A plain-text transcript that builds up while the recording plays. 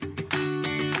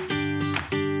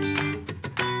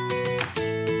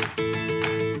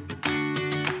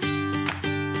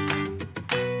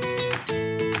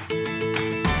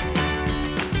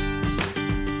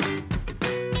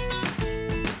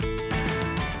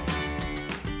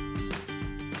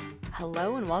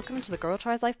Hello and welcome to the Girl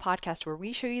Tries Life podcast, where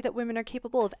we show you that women are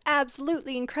capable of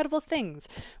absolutely incredible things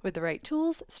with the right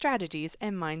tools, strategies,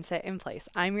 and mindset in place.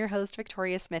 I'm your host,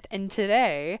 Victoria Smith, and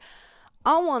today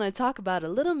I want to talk about a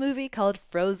little movie called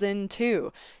Frozen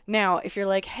 2. Now, if you're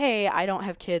like, hey, I don't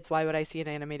have kids, why would I see an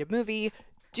animated movie?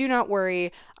 Do not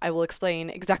worry, I will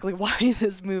explain exactly why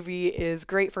this movie is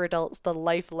great for adults, the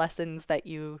life lessons that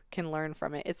you can learn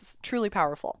from it. It's truly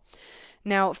powerful.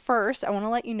 Now, first, I want to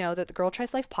let you know that the Girl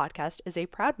Tries Life podcast is a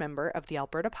proud member of the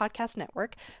Alberta Podcast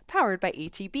Network, powered by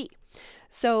ATB.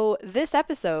 So this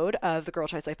episode of the Girl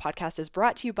Tries Life podcast is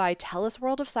brought to you by TELUS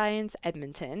World of Science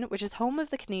Edmonton, which is home of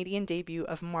the Canadian debut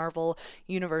of Marvel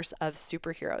Universe of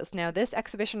Superheroes. Now, this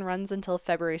exhibition runs until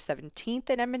February 17th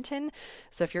in Edmonton,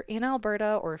 so if you're in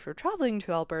Alberta or if you're traveling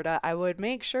to Alberta, I would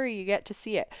make sure you get to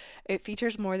see it. It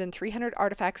features more than 300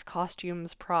 artifacts,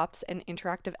 costumes, props, and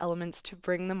interactive elements to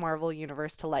bring the Marvel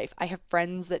Universe to life. I have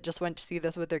friends that just went to see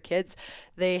this with their kids.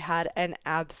 They had an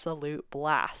absolute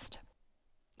blast.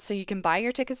 So you can buy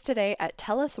your tickets today at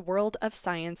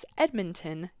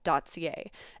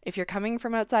telusworldofscienceedmonton.ca. If you're coming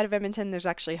from outside of Edmonton, there's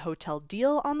actually a hotel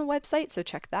deal on the website, so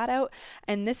check that out.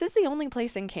 And this is the only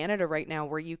place in Canada right now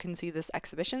where you can see this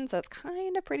exhibition, so it's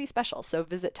kind of pretty special. So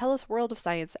visit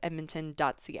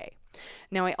telusworldofscienceedmonton.ca.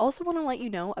 Now, I also want to let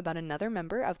you know about another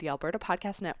member of the Alberta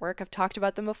Podcast Network. I've talked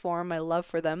about them before, my love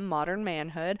for them, Modern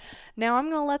Manhood. Now I'm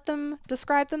going to let them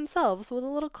describe themselves with a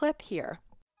little clip here.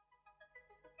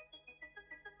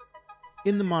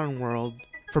 In the modern world,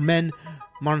 for men,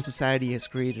 modern society has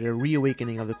created a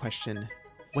reawakening of the question,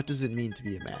 what does it mean to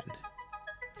be a man?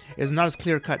 It is not as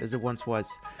clear-cut as it once was,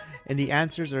 and the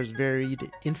answers are as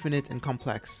varied, infinite, and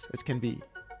complex as can be.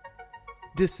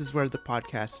 This is where the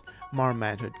podcast Modern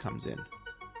Manhood comes in.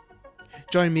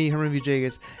 Join me, Herman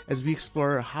Villegas, as we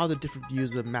explore how the different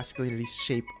views of masculinity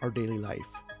shape our daily life.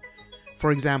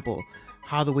 For example,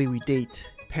 how the way we date,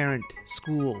 parent,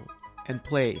 school, and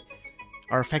play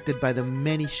are affected by the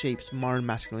many shapes modern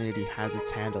masculinity has its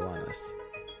handle on us.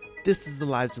 This is the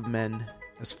lives of men,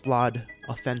 as flawed,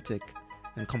 authentic,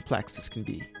 and complex as can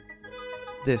be.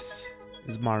 This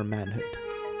is Modern Manhood,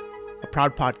 a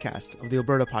proud podcast of the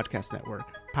Alberta Podcast Network,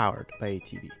 powered by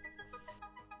ATB.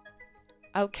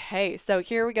 Okay, so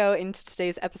here we go into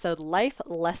today's episode, Life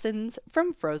Lessons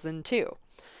from Frozen 2.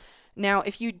 Now,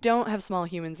 if you don't have small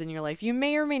humans in your life, you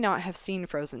may or may not have seen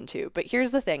Frozen 2, but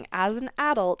here's the thing, as an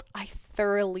adult, I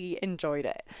thoroughly enjoyed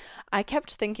it. I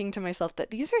kept thinking to myself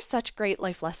that these are such great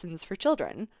life lessons for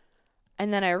children,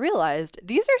 and then I realized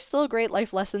these are still great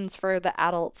life lessons for the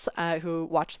adults who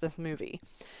watch this movie.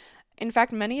 In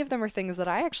fact, many of them are things that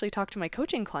I actually talk to my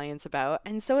coaching clients about,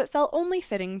 and so it felt only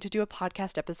fitting to do a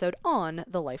podcast episode on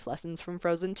the life lessons from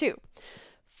Frozen 2.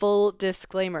 Full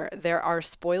disclaimer, there are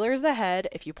spoilers ahead.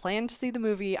 If you plan to see the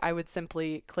movie, I would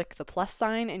simply click the plus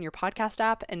sign in your podcast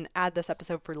app and add this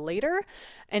episode for later.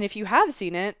 And if you have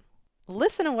seen it,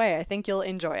 listen away. I think you'll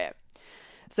enjoy it.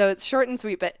 So it's short and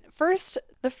sweet, but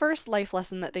the first life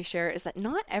lesson that they share is that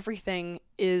not everything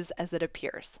is as it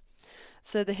appears.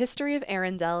 So the history of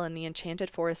Arendelle and the Enchanted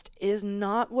Forest is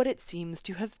not what it seems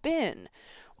to have been.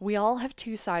 We all have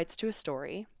two sides to a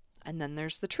story, and then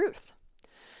there's the truth.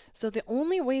 So the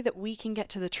only way that we can get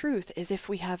to the truth is if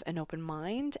we have an open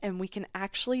mind and we can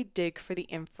actually dig for the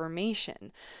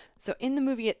information. So in the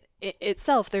movie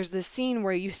itself, there's this scene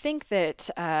where you think that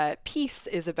peace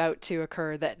is about to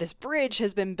occur, that this bridge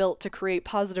has been built to create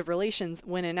positive relations,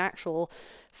 when in actual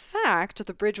fact,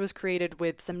 the bridge was created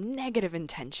with some negative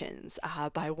intentions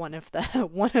by one of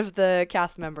the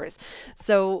cast members.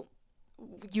 So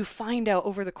you find out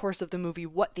over the course of the movie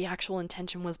what the actual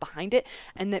intention was behind it,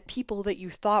 and that people that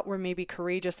you thought were maybe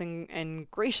courageous and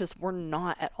gracious were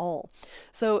not at all.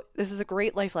 So this is a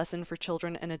great life lesson for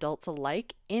children and adults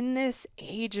alike. In this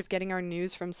age of getting our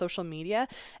news from social media,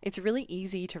 it's really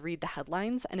easy to read the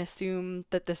headlines and assume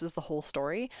that this is the whole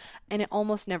story, and it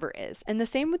almost never is. And the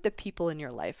same with the people in your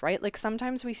life, right? Like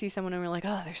sometimes we see someone and we're like,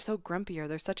 oh, they're so grumpy, or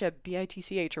they're such a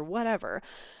bitch or whatever.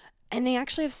 And they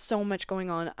actually have so much going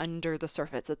on under the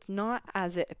surface. It's not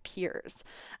as it appears.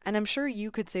 And I'm sure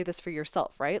you could say this for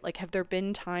yourself, right? Like, have there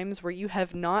been times where you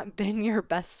have not been your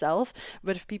best self,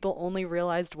 but if people only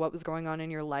realized what was going on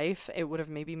in your life, it would have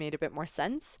maybe made a bit more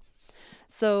sense?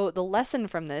 So the lesson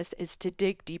from this is to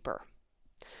dig deeper.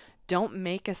 Don't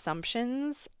make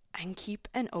assumptions and keep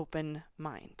an open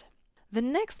mind. The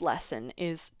next lesson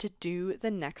is to do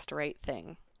the next right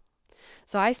thing.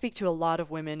 So I speak to a lot of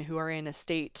women who are in a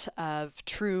state of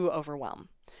true overwhelm.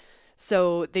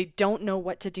 So they don't know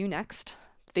what to do next.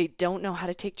 They don't know how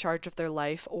to take charge of their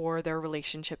life or their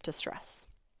relationship to stress.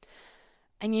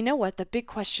 And you know what? The big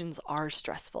questions are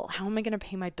stressful. How am I going to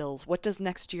pay my bills? What does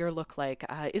next year look like?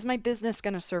 Is my business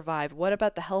going to survive? What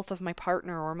about the health of my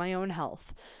partner or my own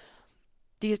health?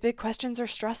 These big questions are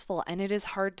stressful, and it is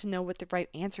hard to know what the right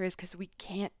answer is because we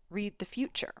can't read the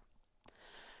future.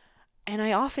 And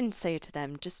I often say to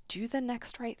them, just do the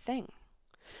next right thing.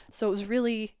 So it was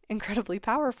really incredibly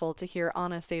powerful to hear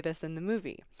Anna say this in the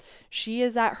movie. She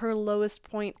is at her lowest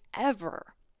point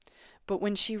ever. But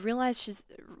when she realizes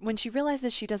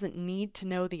she doesn't need to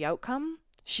know the outcome,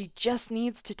 she just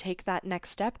needs to take that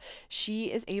next step,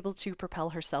 she is able to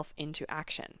propel herself into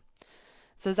action.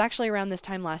 So it was actually around this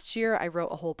time last year, I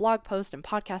wrote a whole blog post and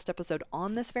podcast episode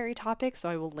on this very topic, so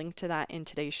I will link to that in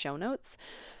today's show notes.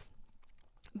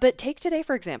 But take today,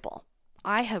 for example.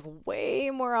 I have way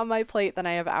more on my plate than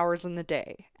I have hours in the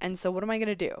day. And so what am I going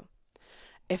to do?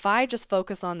 If I just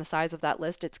focus on the size of that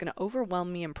list, it's going to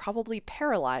overwhelm me and probably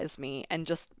paralyze me and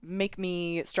just make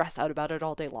me stress out about it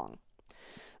all day long.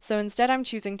 So instead, I'm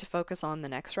choosing to focus on the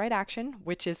next right action,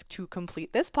 which is to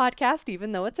complete this podcast,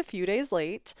 even though it's a few days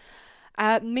late.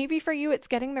 Maybe for you, it's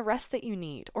getting the rest that you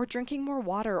need, or drinking more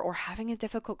water, or having a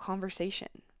difficult conversation.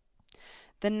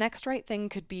 The next right thing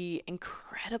could be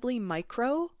incredibly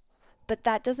micro, but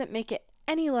that doesn't make it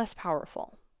any less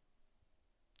powerful.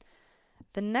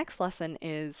 The next lesson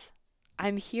is,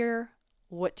 I'm here,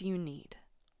 what do you need?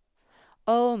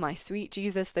 Oh, my sweet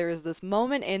Jesus, there is this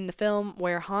moment in the film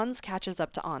where Hans catches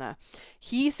up to Anna.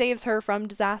 He saves her from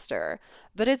disaster,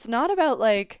 but it's not about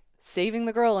saving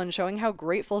the girl and showing how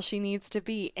grateful she needs to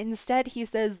be. Instead, he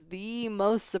says the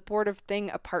most supportive thing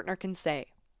a partner can say.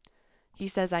 He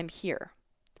says, I'm here.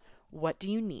 What do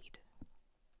you need?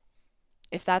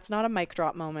 If that's not a mic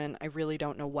drop moment, I really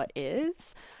don't know what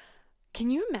is. Can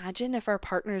you imagine if our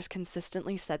partners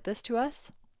consistently said this to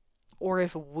us? Or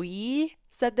if we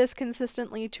said this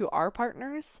consistently to our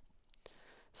partners?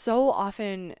 So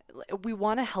often, we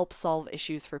want to help solve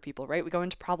issues for people, right? We go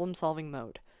into problem-solving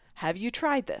mode. Have you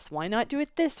tried this? Why not do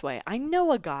it this way? I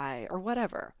know a guy, or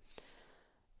whatever.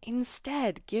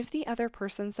 Instead, give the other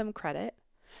person some credit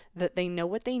that they know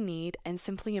what they need and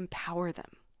simply empower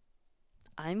them.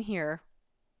 I'm here.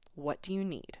 What do you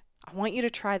need? I want you to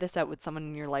try this out with someone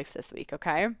in your life this week,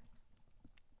 okay?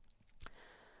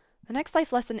 The next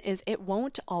life lesson is it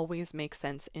won't always make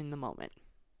sense in the moment.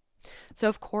 So,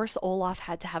 of course, Olaf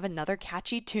had to have another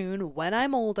catchy tune, When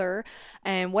I'm Older.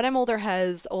 And When I'm Older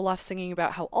has Olaf singing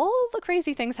about how all the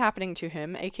crazy things happening to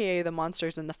him, aka the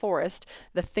monsters in the forest,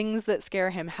 the things that scare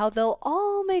him, how they'll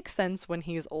all make sense when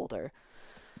he's older.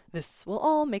 This will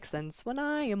all make sense when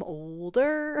I am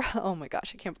older. Oh my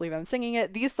gosh, I can't believe I'm singing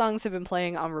it. These songs have been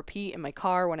playing on repeat in my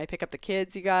car when I pick up the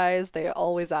kids, you guys. They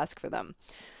always ask for them.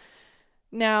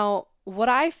 Now, what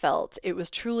I felt it was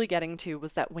truly getting to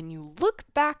was that when you look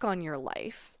back on your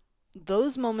life,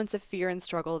 those moments of fear and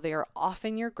struggle, they are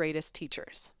often your greatest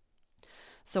teachers.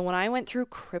 So when I went through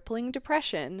crippling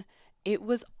depression, it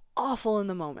was awful in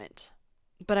the moment.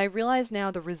 But I realize now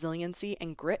the resiliency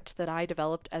and grit that I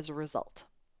developed as a result.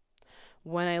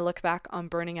 When I look back on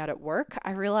burning out at work, I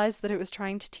realized that it was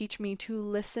trying to teach me to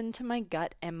listen to my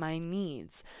gut and my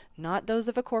needs, not those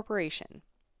of a corporation.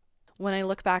 When I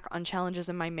look back on challenges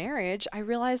in my marriage, I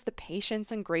realize the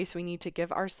patience and grace we need to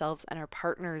give ourselves and our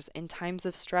partners in times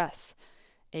of stress,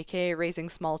 aka raising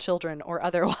small children or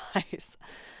otherwise.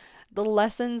 The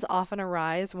lessons often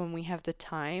arise when we have the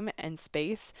time and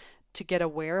space to get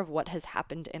aware of what has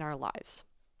happened in our lives,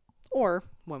 or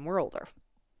when we're older.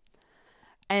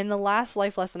 And the last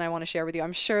life lesson I want to share with you,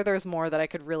 I'm sure there's more that I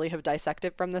could really have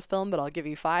dissected from this film, but I'll give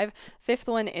you 5. Fifth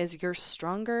one is you're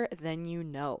stronger than you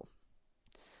know.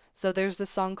 So there's this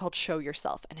song called Show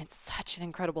Yourself, and it's such an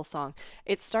incredible song.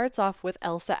 It starts off with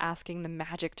Elsa asking the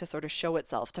magic to sort of show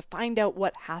itself, to find out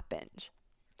what happened.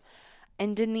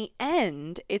 And in the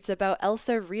end, it's about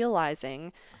Elsa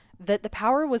realizing that the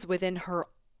power was within her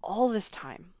all this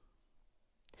time.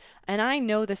 And I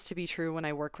know this to be true when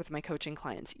I work with my coaching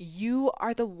clients. You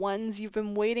are the ones you've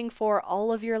been waiting for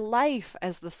all of your life,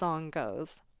 as the song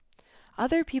goes.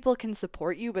 Other people can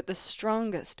support you, but the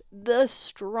strongest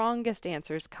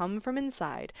answers come from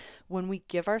inside when we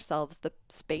give ourselves the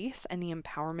space and the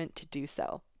empowerment to do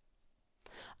so.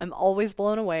 I'm always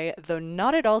blown away, though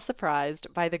not at all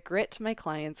surprised, by the grit my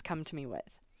clients come to me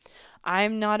with.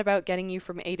 I'm not about getting you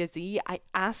from A to Z. I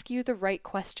ask you the right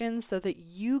questions so that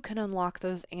you can unlock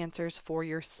those answers for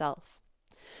yourself.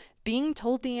 Being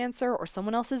told the answer or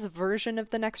someone else's version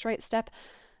of the next right step,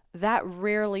 that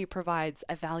rarely provides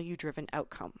a value-driven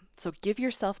outcome. So give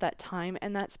yourself that time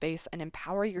and that space and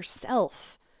empower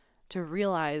yourself to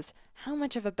realize how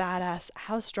much of a badass,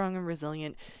 how strong and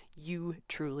resilient you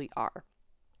truly are.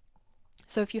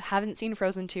 So if you haven't seen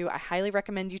Frozen 2, I highly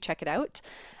recommend you check it out.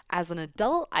 As an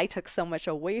adult, I took so much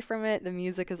away from it. The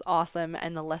music is awesome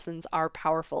and the lessons are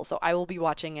powerful. So I will be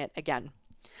watching it again.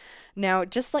 Now,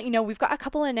 just to let you know, we've got a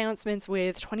couple announcements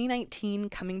with 2019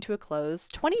 coming to a close.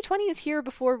 2020 is here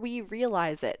before we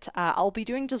realize it. I'll be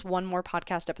doing just one more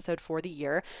podcast episode for the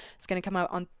year. It's going to come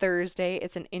out on Thursday.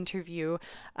 It's an interview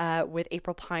with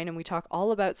April Pine, and we talk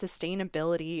all about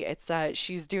sustainability.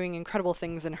 She's doing incredible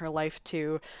things in her life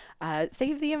to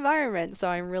save the environment. So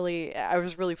I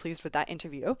was really pleased with that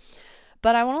interview.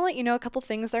 But I want to let you know a couple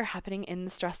things that are happening in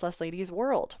the Stress Less Ladies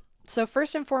world. So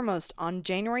first and foremost, on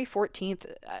January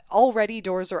 14th, already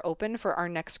doors are open for our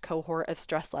next cohort of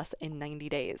Stress Less in 90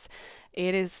 days.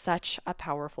 It is such a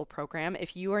powerful program.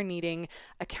 If you are needing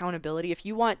accountability, if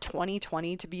you want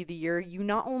 2020 to be the year you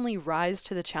not only rise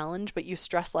to the challenge, but you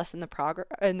stress less in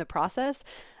the process,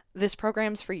 this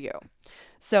program's for you.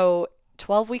 So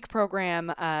 12-week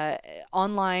program,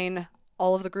 online.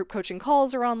 All of the group coaching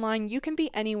calls are online. You can be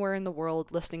anywhere in the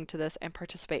world listening to this and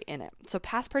participate in it. So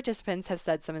past participants have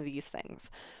said some of these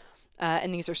things,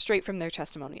 and these are straight from their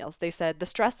testimonials. They said, the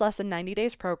Stress Less in 90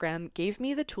 Days program gave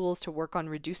me the tools to work on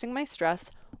reducing my stress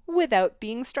without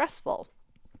being stressful.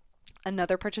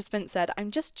 Another participant said, I'm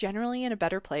just generally in a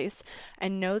better place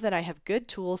and know that I have good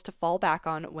tools to fall back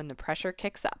on when the pressure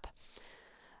kicks up.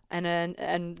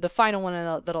 And the final one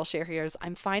that I'll share here is,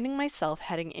 I'm finding myself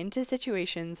heading into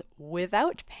situations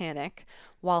without panic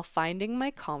while finding my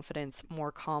confidence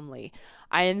more calmly.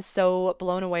 I am so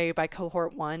blown away by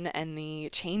cohort 1 and the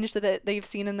change that they've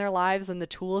seen in their lives and the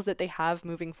tools that they have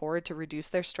moving forward to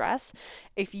reduce their stress.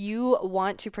 If you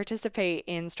want to participate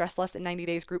in Stress Less in 90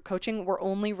 Days group coaching, we're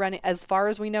only running, as far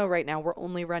as we know right now, we're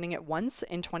only running it once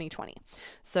in 2020.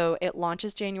 So it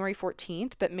launches January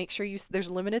 14th, but make sure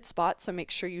there's limited spots, so make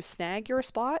sure you snag your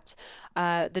spot.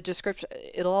 The description,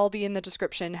 it'll all be in the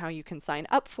description how you can sign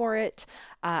up for it.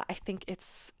 I think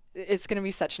it's going to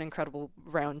be such an incredible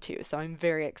round 2. So I'm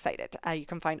very excited. You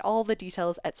can find all the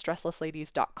details at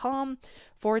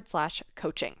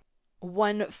stresslessladies.com/coaching.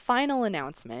 One final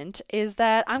announcement is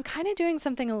that I'm kind of doing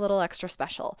something a little extra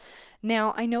special.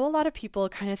 Now, I know a lot of people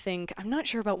kind of think, I'm not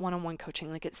sure about one-on-one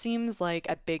coaching. Like, it seems like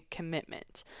a big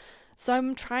commitment. So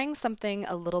I'm trying something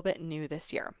a little bit new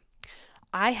this year.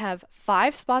 I have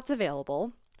 5 spots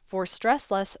available for Stress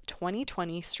Less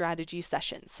 2020 strategy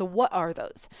sessions. So what are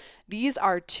those? These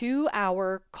are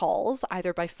 2-hour calls,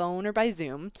 either by phone or by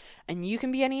Zoom, and you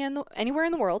can be anywhere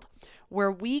in the world, where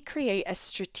we create a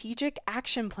strategic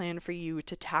action plan for you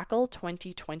to tackle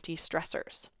 2020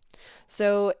 stressors.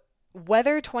 So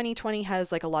whether 2020 has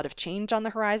like a lot of change on the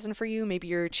horizon for you, maybe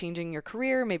you're changing your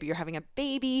career, maybe you're having a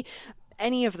baby,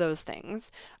 any of those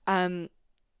things,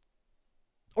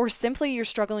 or simply you're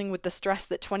struggling with the stress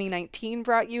that 2019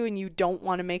 brought you and you don't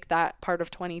want to make that part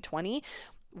of 2020,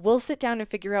 we'll sit down and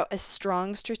figure out a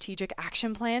strong strategic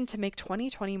action plan to make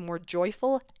 2020 more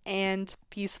joyful and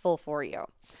peaceful for you.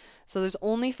 So there's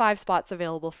only 5 spots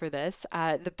available for this.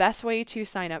 The best way to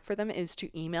sign up for them is to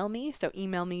email me. So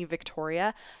email me,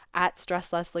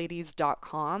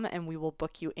 Victoria@stresslessladies.com, and we will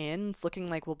book you in. It's looking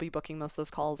like we'll be booking most of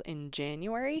those calls in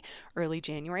January, early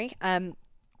January.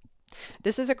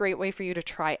 This is a great way for you to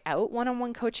try out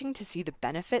one-on-one coaching to see the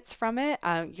benefits from it.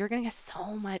 You're going to get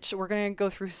so much. We're going to go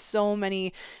through so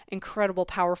many incredible,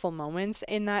 powerful moments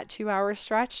in that 2-hour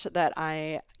stretch that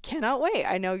I cannot wait.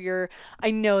 I know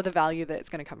the value that is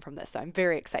going to come from this. So I'm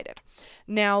very excited.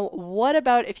 Now, what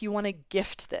about if you want to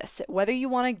gift this? Whether you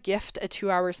want to gift a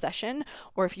 2-hour session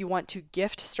or if you want to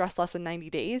gift Stress Less in 90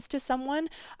 Days to someone,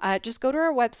 just go to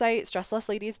our website,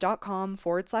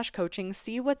 stresslessladies.com/coaching,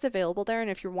 see what's available there. And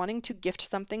if you're wanting to gift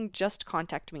something, just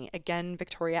contact me. Again,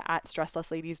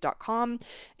 Victoria@stresslessladies.com,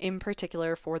 in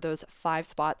particular for those 5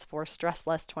 spots for Stress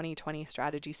Less 2020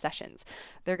 strategy sessions.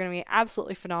 They're going to be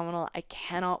absolutely phenomenal. I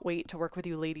cannot wait to work with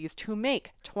you ladies to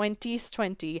make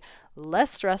 2020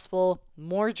 less stressful,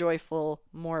 more joyful,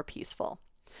 more peaceful.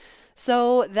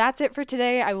 So that's it for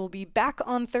today. I will be back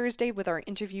on Thursday with our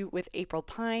interview with April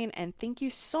Pine. And thank you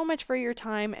so much for your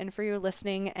time and for your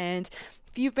listening. And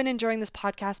if you've been enjoying this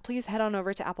podcast, please head on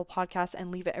over to Apple Podcasts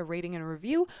and leave it a rating and a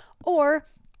review, or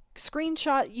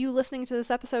screenshot you listening to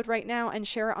this episode right now and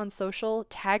share it on social.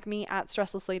 Tag me at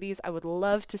Stressless Ladies. I would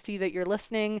love to see that you're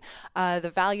listening,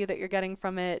 the value that you're getting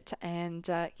from it. And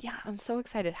I'm so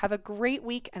excited. Have a great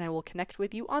week, and I will connect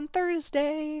with you on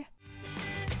Thursday.